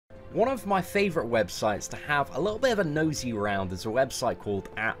One of my favorite websites to have a little bit of a nosy around is a website called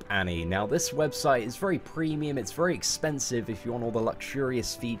App Annie. Now, this website is very premium, it's very expensive if you want all the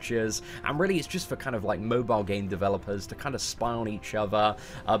luxurious features, and really it's just for kind of like mobile game developers to kind of spy on each other.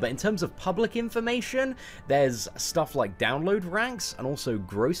 But in terms of public information, there's stuff like download ranks and also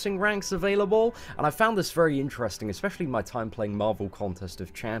grossing ranks available, and I found this very interesting, especially in my time playing Marvel Contest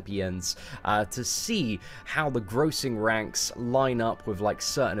of Champions, to see how the grossing ranks line up with like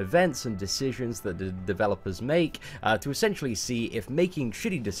certain events and decisions that the developers make, to essentially see if making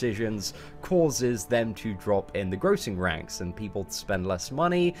shitty decisions causes them to drop in the grossing ranks and people to spend less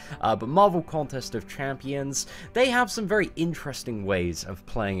money. But Marvel Contest of Champions, they have some very interesting ways of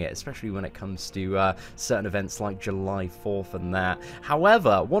playing it, especially when it comes to certain events like July 4th and that.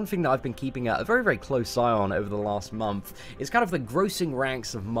 However, one thing that I've been keeping a very, very close eye on over the last month is kind of the grossing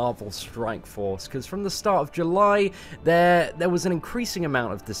ranks of Marvel Strike Force, because from the start of July, there was an increasing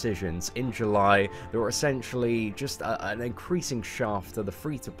amount of decisions in July that were essentially just an increasing shaft to the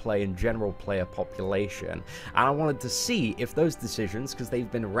free-to-play and general player population. And I wanted to see if those decisions, because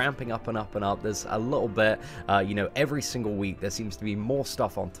they've been ramping up and up and up, there's a little bit, you know, every single week there seems to be more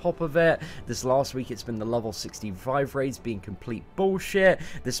stuff on top of it. This last week it's been the level 65 raids being complete bullshit.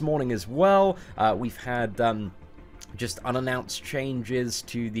 This morning as well, we've had just unannounced changes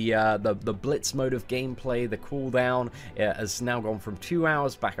to the blitz mode of gameplay. The cooldown has now gone from 2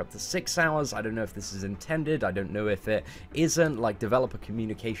 hours back up to 6 hours. I don't know if this is intended. I don't know if it isn't. Like, developer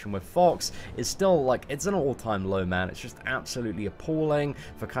communication with Fox is still, like, it's an all-time low, man. It's just absolutely appalling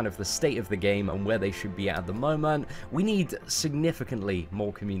for kind of the state of the game and where they should be at the moment. We need significantly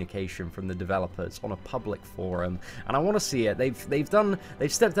more communication from the developers on a public forum, and I want to see it.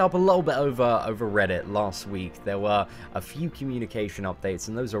 They've stepped up a little bit over Reddit last week. There were a few communication updates,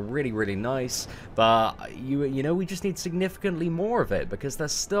 and those are really, really nice, but you know, we just need significantly more of it, because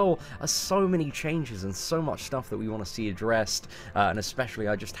there's still so many changes and so much stuff that we want to see addressed, and especially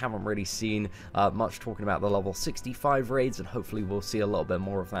I just haven't really seen much talking about the level 65 raids, and hopefully we'll see a little bit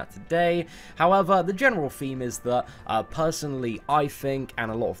more of that today. However, the general theme is that personally I think,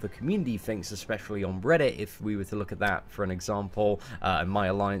 and a lot of the community thinks, especially on Reddit, if we were to look at that for an example, and my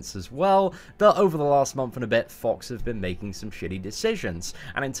alliance as well, that over the last month and a bit, Fox have been making some shitty decisions.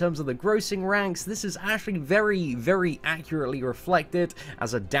 And in terms of the grossing ranks, this is actually very, very accurately reflected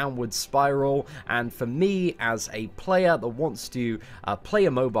as a downward spiral. And for me, as a player that wants to play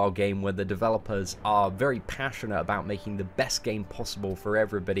a mobile game where the developers are very passionate about making the best game possible for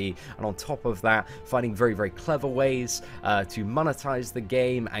everybody, and on top of that, finding very, very clever ways to monetize the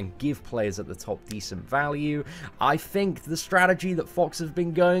game and give players at the top decent value, I think the strategy that Fox has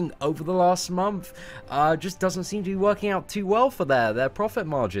been going over the last month just doesn't seem to be working out too well for their profit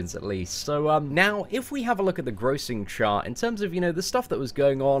margins, at least. So now, if we have a look at the grossing chart, in terms of, you know, the stuff that was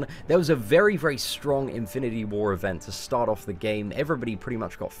going on, there was a very, very strong Infinity War event to start off the game. Everybody pretty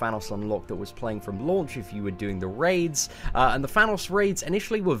much got Thanos unlocked that was playing from launch if you were doing the raids, and the Thanos raids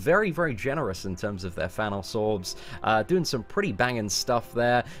initially were very, very generous in terms of their Thanos orbs, doing some pretty banging stuff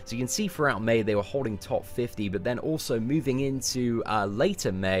there. So you can see throughout May they were holding top 50, but then also moving into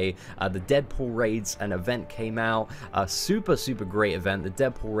later May, the Deadpool raids, an event came out. A super, super great event. The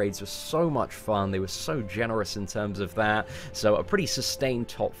Deadpool raids were so much fun. They were so generous in terms of that. So a pretty sustained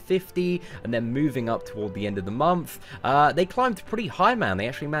top 50, and then moving up toward the end of the month, they climbed pretty high, man. They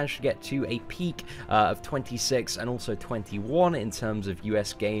actually managed to get to a peak of 26 and also 21 in terms of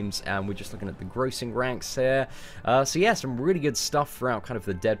US games, and we're just looking at the grossing ranks here. So yeah, some really good stuff throughout kind of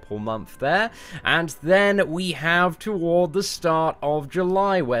the Deadpool month there. And then we have toward the start of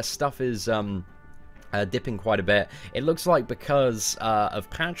July, where stuff is dipping quite a bit. It looks like because of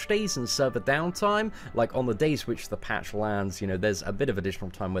patch days and server downtime, like on the days which the patch lands, you know, there's a bit of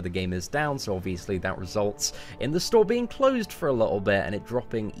additional time where the game is down, so obviously that results in the store being closed for a little bit and it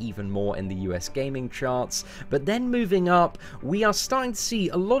dropping even more in the US gaming charts. But then moving up, we are starting to see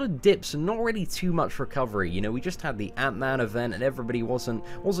a lot of dips and not really too much recovery. You know, we just had the Ant-Man event and everybody wasn't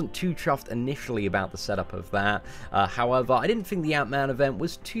too chuffed initially about the setup of that. However, I didn't think the Ant-Man event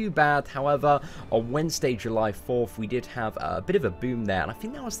was too bad. However, on Wednesday, July 4th, we did have a bit of a boom there, and I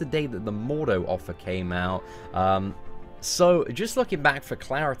think that was the day that the Mordo offer came out. So, just looking back for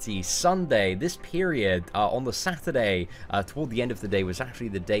clarity, Sunday, this period, on the Saturday, toward the end of the day, was actually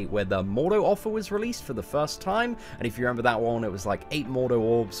the date where the Mordo offer was released for the first time. And if you remember that one, it was like 8 Mordo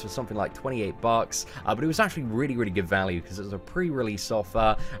orbs for something like 28 bucks. But it was actually really, really good value because it was a pre-release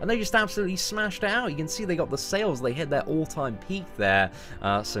offer, and they just absolutely smashed it out. You can see they got the sales, they hit their all-time peak there.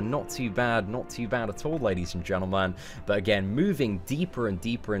 So not too bad at all, ladies and gentlemen. But again, moving deeper and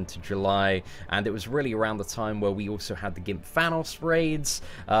deeper into July, and it was really around the time where we also had had the GIMP Thanos raids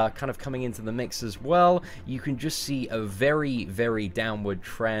kind of coming into the mix as well. You can just see a very, very downward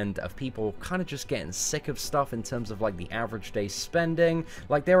trend of people kind of just getting sick of stuff in terms of like the average day spending.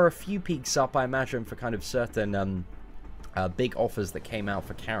 Like there are a few peaks up, I imagine, for kind of certain big offers that came out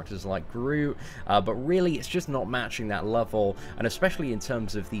for characters like Groot, but really it's just not matching that level, and especially in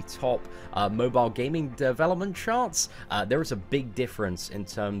terms of the top mobile gaming development charts, there is a big difference in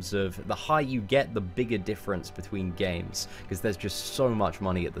terms of the higher you get, the bigger difference between games, because there's just so much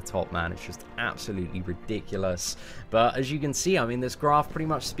money at the top, man. It's just absolutely ridiculous. But as you can see, I mean, this graph pretty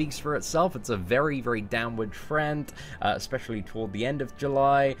much speaks for itself. It's a very, very downward trend, especially toward the end of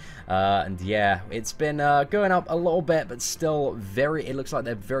July, and yeah, it's been going up a little bit, but still it looks like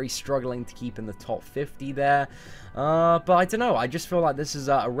they're very struggling to keep in the top 50 there. But I don't know, I just feel like this is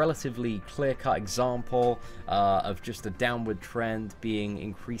a relatively clear-cut example of just a downward trend being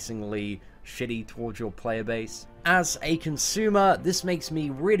increasingly shitty towards your player base. As a consumer, this makes me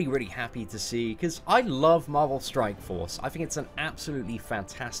really, really happy to see, because I love Marvel Strike Force. I think it's an absolutely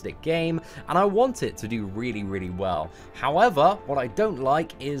fantastic game, and I want it to do really, really well. However, what I don't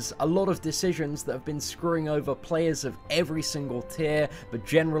like is a lot of decisions that have been screwing over players of every single tier, but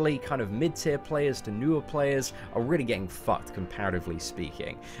generally kind of mid-tier players to newer players are really getting fucked, comparatively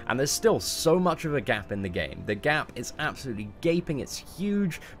speaking. And there's still so much of a gap in the game. The gap is absolutely gaping. It's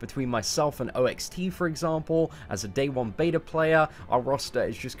huge between myself and OXT, for example. As a day one beta player, our roster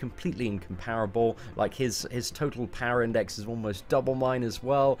is just completely incomparable. Like his total power index is almost double mine as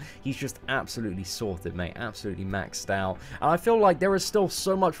well. He's just absolutely sorted, mate, absolutely maxed out. And I feel like there is still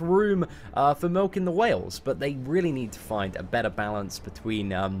so much room for milking the whales, but they really need to find a better balance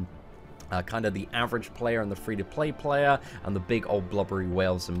between kind of the average player and the free-to-play player, and the big old blubbery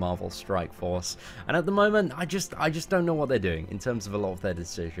whales in Marvel Strike Force. And at the moment, I just don't know what they're doing in terms of a lot of their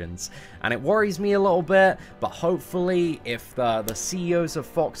decisions, and it worries me a little bit. But hopefully, if the CEOs of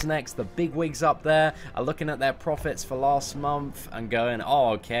Fox Next, the big wigs up there, are looking at their profits for last month and going,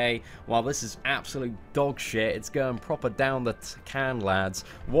 oh, okay, well, this is absolute dog shit, it's going proper down the can, lads,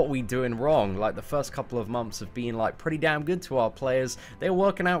 what are we doing wrong? Like, the first couple of months have been like pretty damn good to our players. They were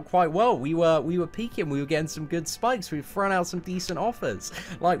working out quite well. We were peaking, we were getting some good spikes, we've thrown out some decent offers.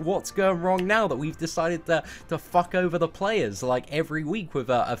 Like, what's going wrong now that we've decided to fuck over the players like every week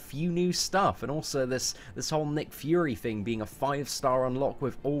with a few new stuff? And also this whole Nick Fury thing being a 5-star unlock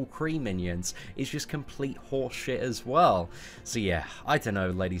with all Kree minions is just complete horseshit as well. So yeah, I don't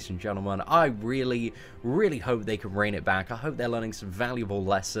know, ladies and gentlemen, I really, really hope they can rein it back. I hope they're learning some valuable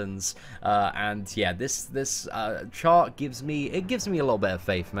lessons, and yeah, this chart gives me a little bit of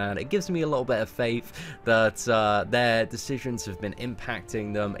faith, man. It gives me a little bit of faith that their decisions have been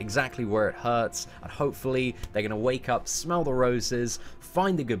impacting them exactly where it hurts, and hopefully they're going to wake up, smell the roses,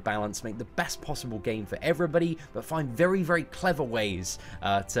 find a good balance, make the best possible game for everybody, but find very, very clever ways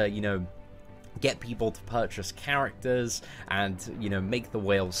to, you know, get people to purchase characters and, you know, make the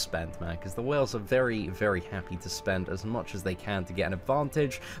whales spend, man, because the whales are very, very happy to spend as much as they can to get an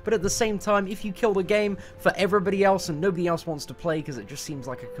advantage. But at the same time, if you kill the game for everybody else and nobody else wants to play because it just seems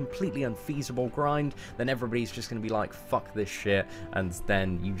like a completely unfeasible grind, then everybody's just going to be like, fuck this shit, and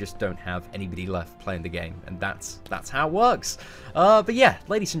then you just don't have anybody left playing the game, and that's how it works. But yeah,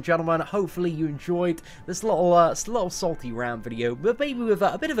 ladies and gentlemen, hopefully you enjoyed this little salty round video, but maybe with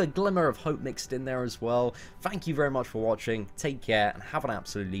a bit of a glimmer of hope mixed in there as well. Thank you very much for watching, take care, and have an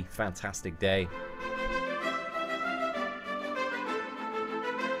absolutely fantastic day.